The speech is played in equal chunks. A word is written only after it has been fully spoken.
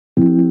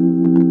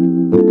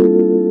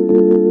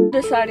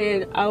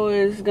decided I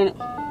was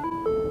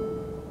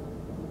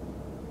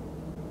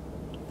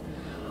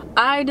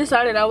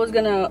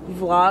gonna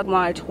vlog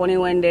my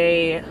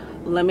 21-day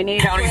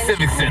lemonade County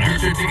Civic Center.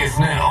 Get your tickets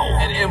now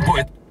and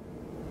import.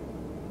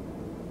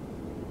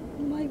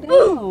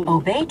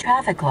 Obey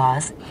traffic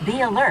laws,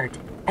 be alert,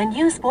 and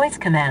use voice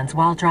commands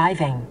while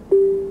driving.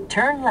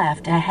 Turn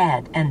left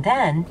ahead and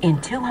then in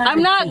 200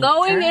 I'm not feet,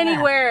 going turn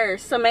anywhere,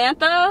 left.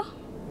 Samantha.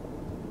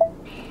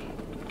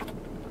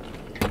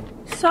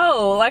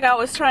 So, like I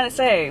was trying to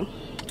say,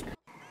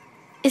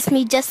 it's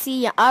me,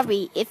 Jesse and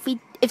Ari.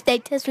 If they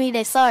test me,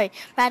 they're sorry.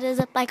 Riders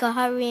up like a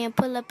hurry and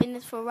pull up in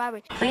this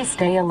Ferrari. Please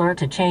stay alert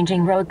to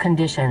changing road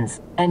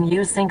conditions and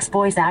use Sync's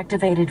voice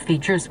activated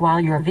features while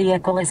your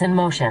vehicle is in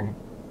motion.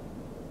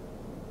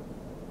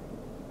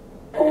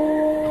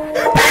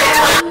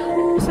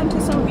 listen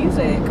to some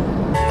music.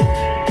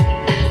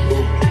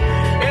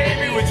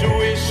 Baby, what you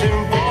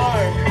wishing for?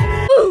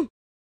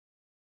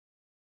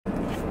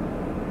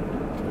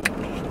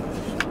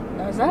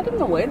 Is that in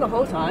the way the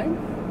whole time?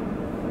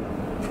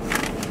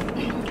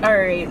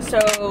 Alright, so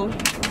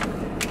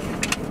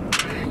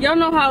y'all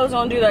know how I was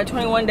gonna do that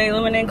 21-day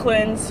lemonade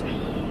cleanse.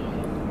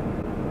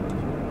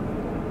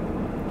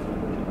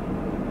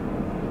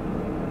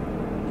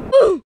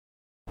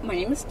 My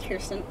name is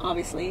Kirsten,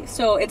 obviously,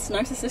 so it's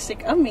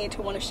narcissistic of me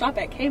to want to shop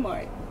at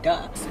Kmart.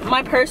 Duh.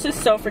 My purse is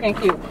so freaking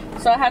cute.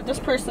 So I have this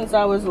purse since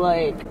I was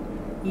like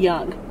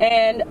young,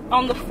 and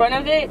on the front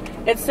of it,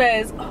 it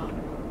says,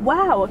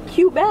 wow, a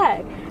cute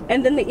bag.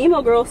 And then the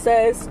emo girl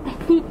says,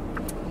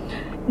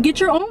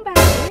 get your own bag,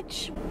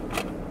 bitch.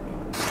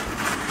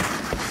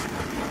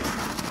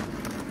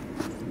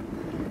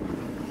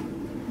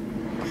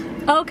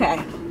 Okay,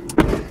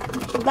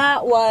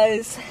 that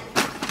was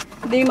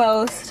the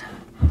most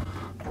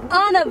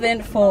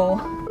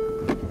uneventful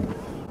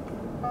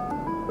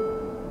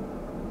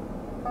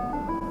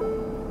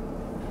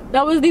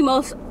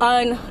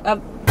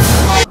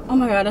oh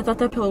my god, I thought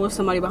that pillow was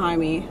somebody behind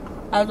me.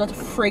 I was about to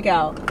freak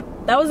out.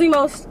 That was the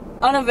most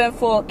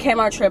uneventful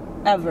Kmart trip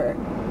ever.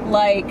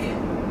 Like,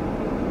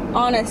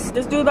 honest,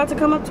 this dude about to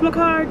come up to my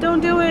car.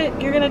 Don't do it.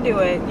 You're gonna do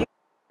it.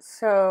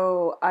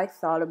 So I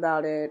thought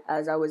about it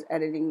as I was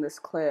editing this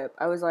clip.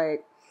 I was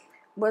like,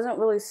 wasn't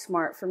really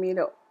smart for me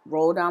to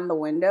roll down the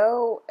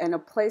window in a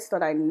place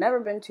that I've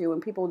never been to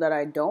and people that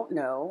I don't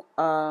know.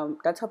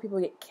 That's how people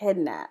get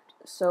kidnapped.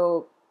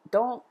 So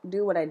don't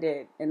do what I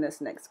did in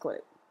this next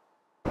clip.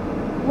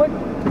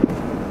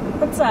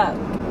 What's up?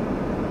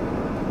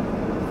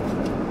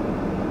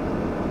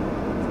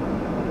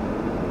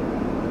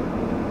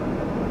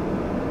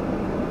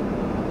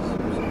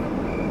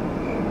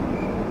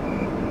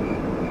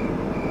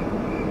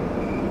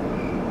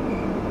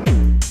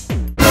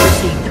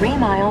 Proceed 3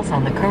 miles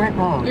on the current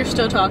road. You're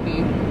still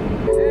talking.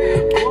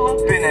 Pull up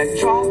in that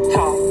drop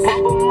top, pop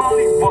a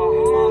molly walk.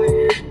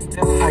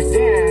 I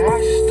did, I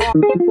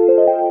stopped.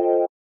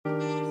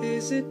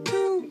 Is it